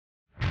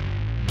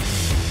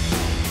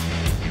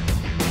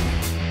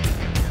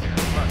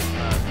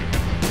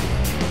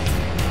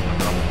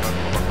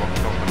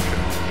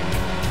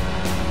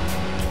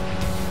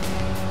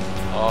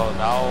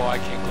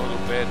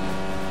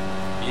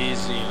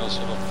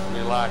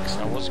relax.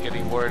 I was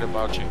getting worried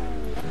about you.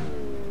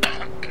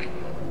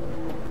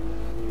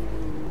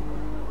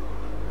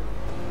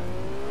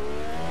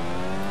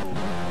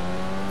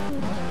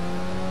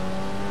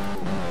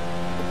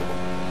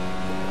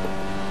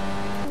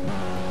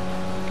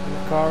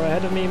 Car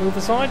ahead of me, move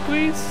aside,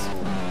 please.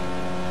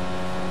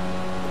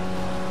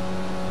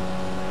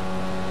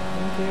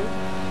 Thank you.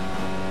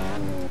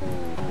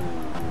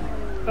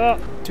 Oh,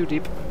 too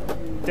deep.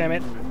 Damn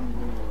it.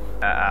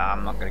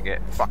 I'm not gonna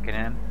get fucking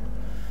in.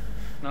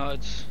 No,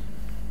 it's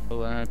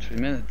 3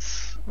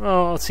 minutes.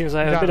 Oh, it seems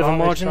I have a bit of a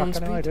margin on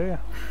speed. Anyway, do you?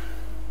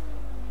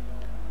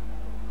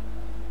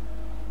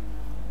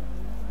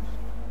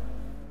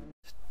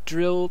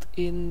 Drilled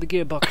in the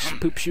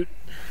gearbox, poop shoot.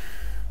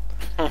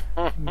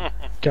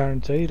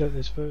 Guaranteed at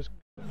this first.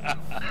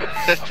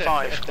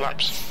 5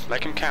 laps.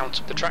 Let him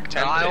count. The track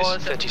temp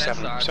is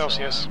 37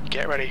 Celsius.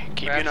 Get ready.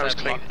 Keep your nose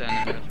clean.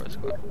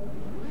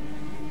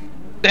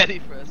 Steady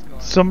first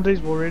car.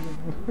 Somebody's worried.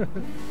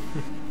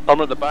 I'm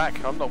at the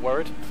back. I'm not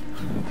worried.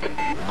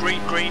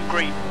 Green, green,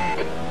 green.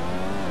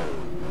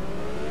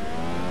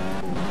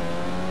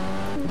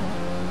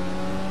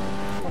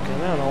 Okay,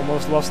 man,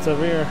 almost lost the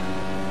rear.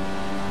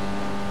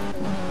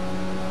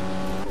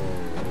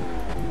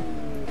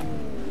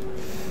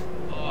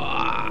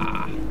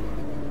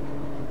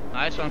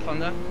 Nice one,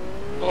 Fonda.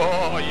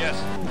 Oh, yes.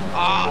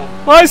 Ah!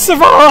 I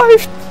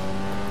survived!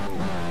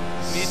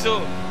 Me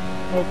too.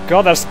 Oh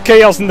god, there's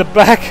chaos in the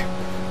back.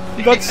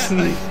 That's...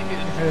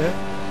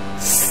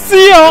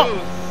 See ya!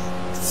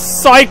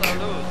 Psych!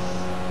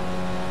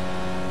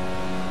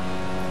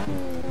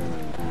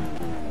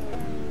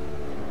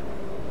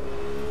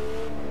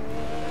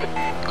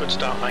 Good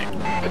start, mate.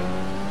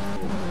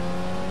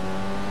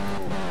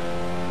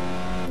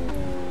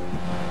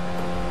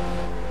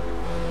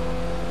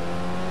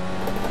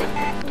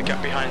 The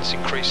gap behind's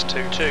increased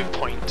to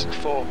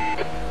 2.4.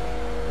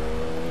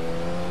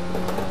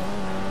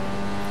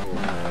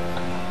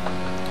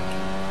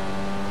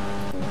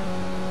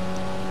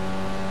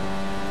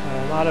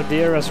 I'm out of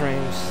DRS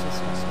range.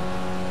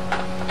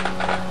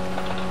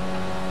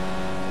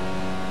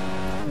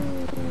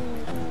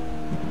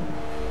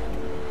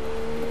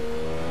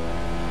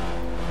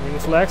 Green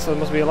flag, so there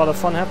must be a lot of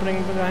fun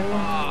happening behind me.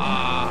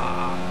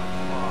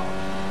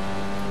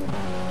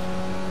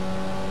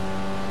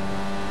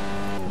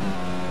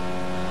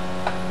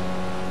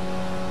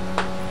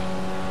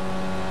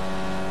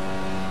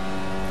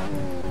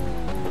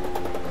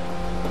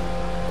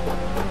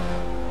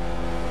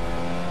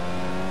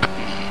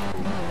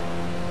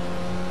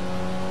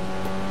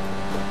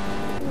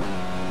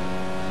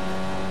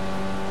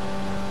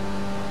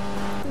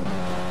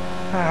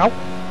 Ow!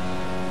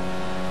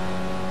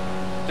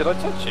 Did I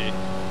touch you?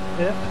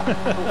 Yeah.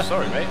 Oh,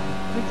 sorry, mate.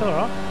 It's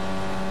alright.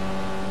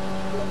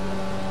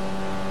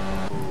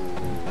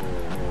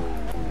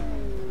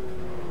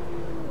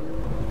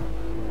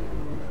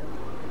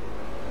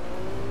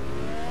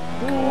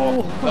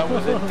 Oh, that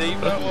was it deep,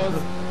 that was.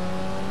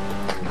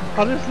 I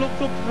just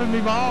looked up for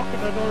my mark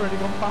and I'd already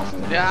gone past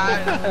it. Yeah,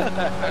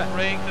 I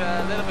braked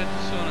a little bit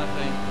too soon, I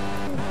think.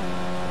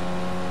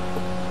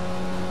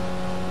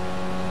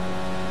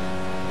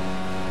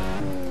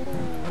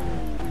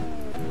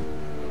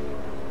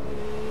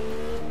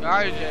 Where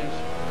are you, James?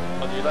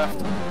 On your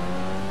left.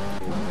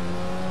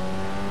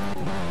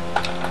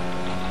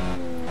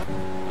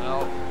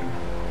 Well,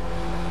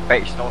 Bet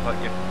you stole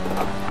that you.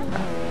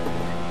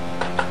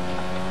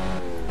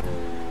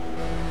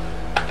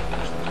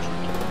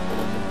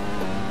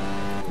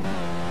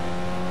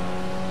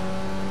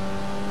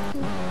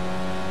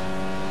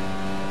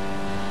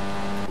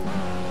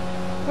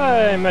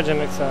 Hey, imagine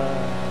it's Yo!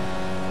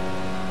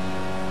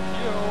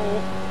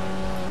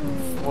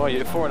 Well,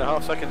 you're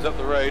 4.5 seconds up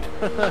the road.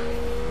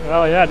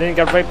 well, yeah, I didn't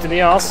get raped in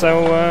the ass,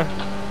 so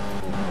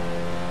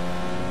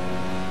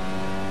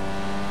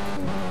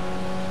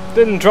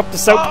didn't drop the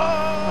soap.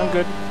 I'm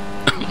good.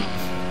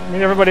 I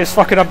mean, everybody's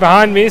fucking up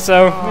behind me,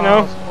 so you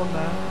know.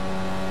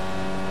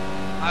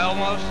 I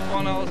almost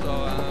won also.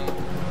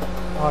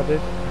 I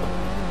did.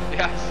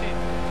 Yeah, I see.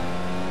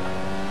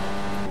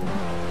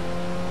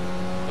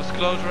 It was a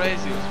close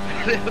race. It was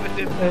a little bit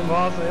different. It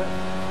was, yeah.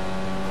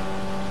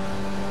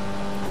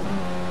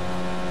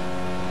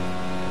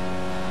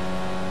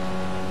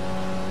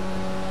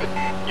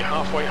 You're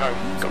halfway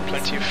home. Got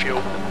plenty of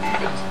fuel.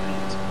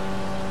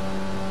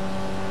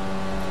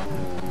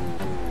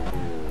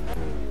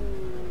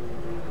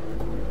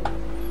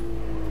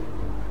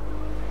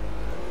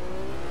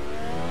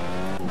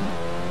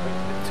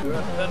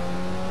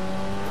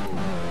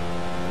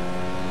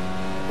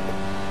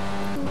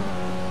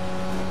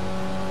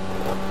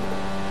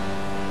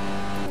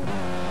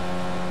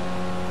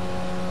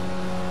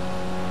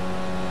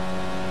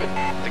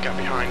 The gap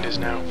behind is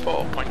now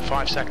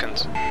 4.5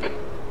 seconds.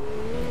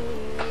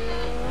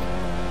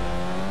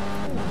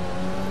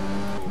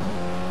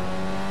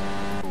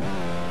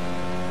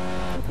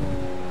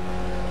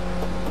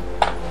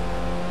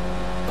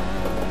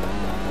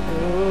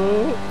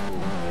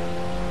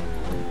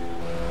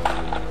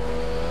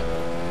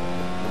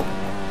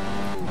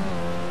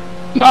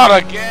 Not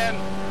again!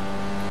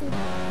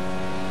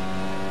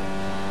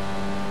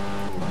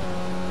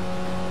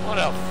 What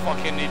a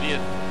fucking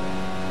idiot.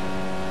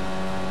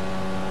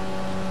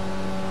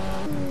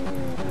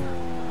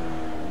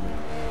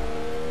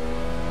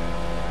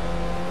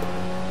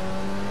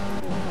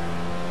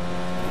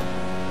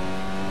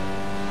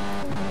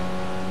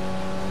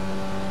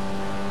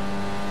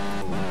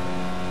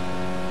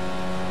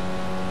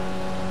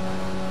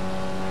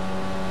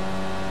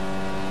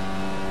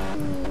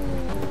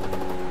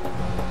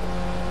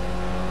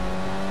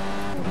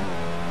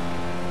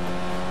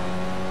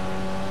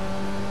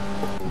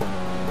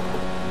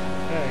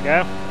 There we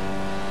go.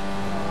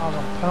 I'm a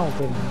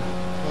penalty.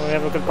 Oh, we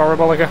have a good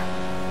parabolica.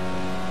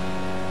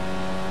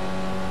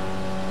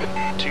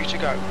 2 to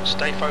go.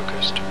 Stay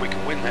focused. We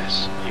can win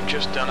this. You've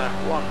just done a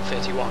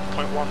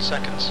 1:31.1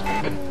 seconds.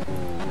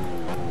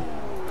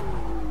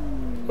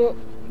 Oh,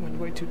 went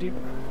way too deep.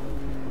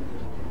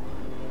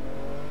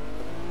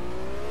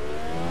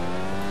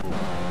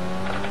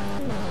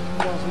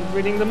 Wasn't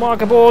reading the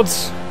marker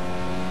boards.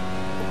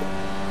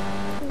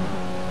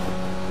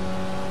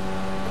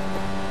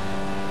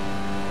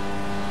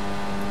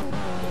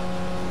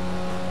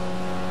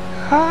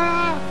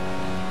 Ah!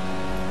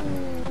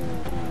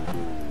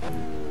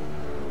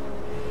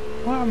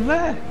 What happened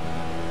there?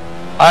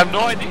 I have no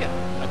idea.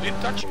 I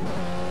didn't touch you.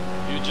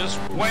 You just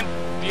went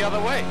the other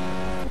way.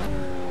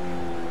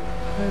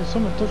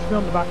 Someone touched me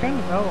on the back end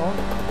of that one.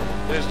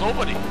 There's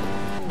nobody.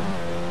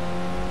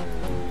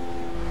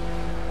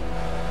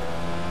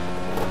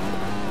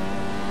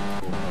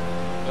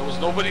 There was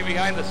nobody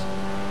behind us.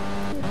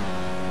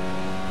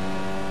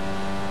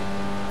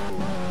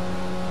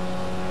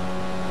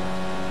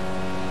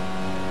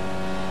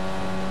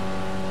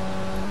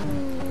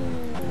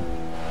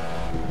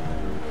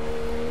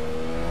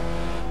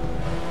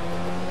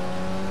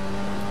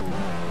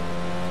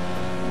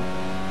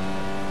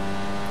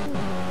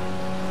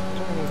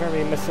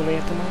 Very messily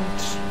at the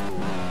moment.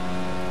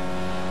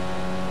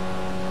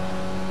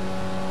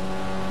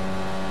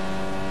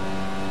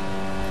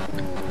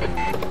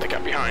 The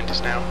gap behind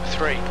is now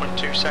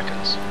 3.2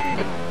 seconds.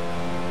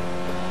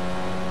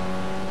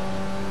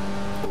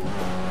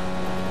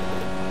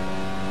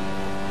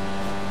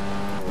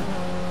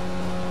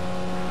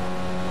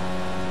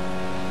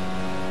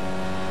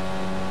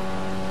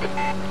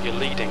 You're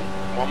leading.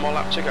 1 more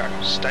lap to go.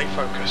 Stay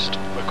focused.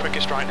 We're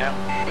quickest right now.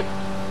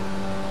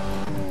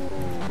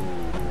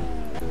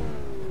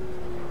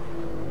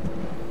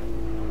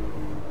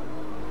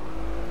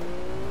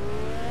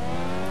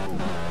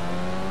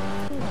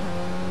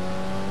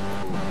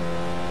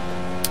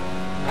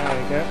 There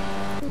we go.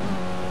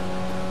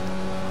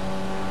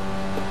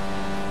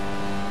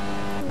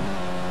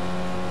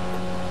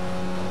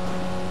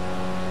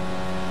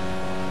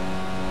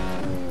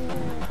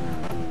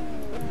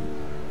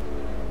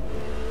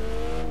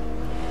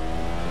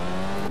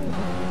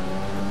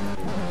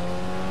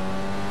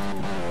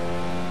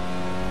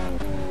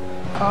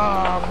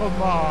 Ah,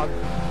 come on.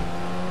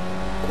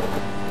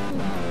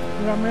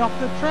 You ran me off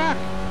the track.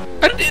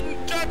 I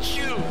didn't touch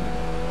you.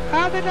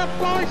 How did that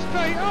fly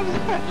straight on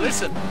there?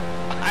 Listen,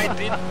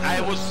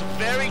 I was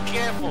very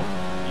careful.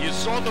 You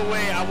saw the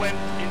way I went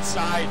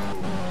inside.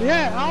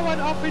 Yeah, I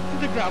went up into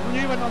the gravel,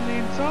 you went on the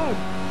inside.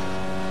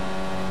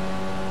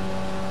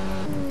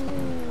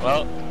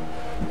 Well,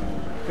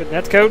 Good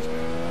net code.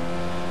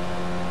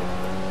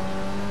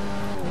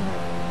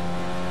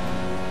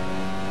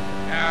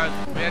 Yeah,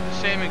 we had the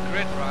same in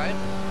grid, right?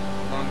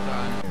 Long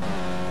time.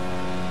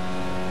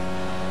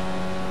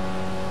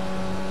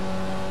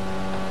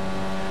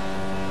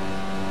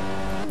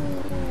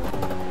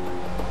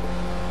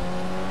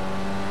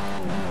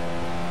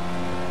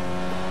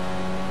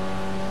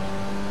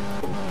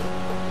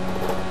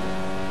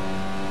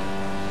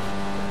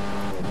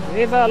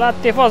 Viva la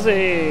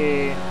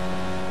tifosi!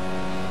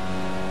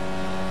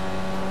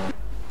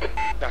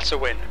 That's a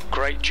win.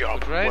 Great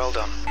job. Great. Well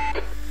done.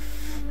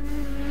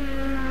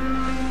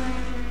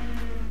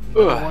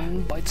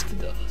 One bites the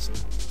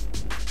dust.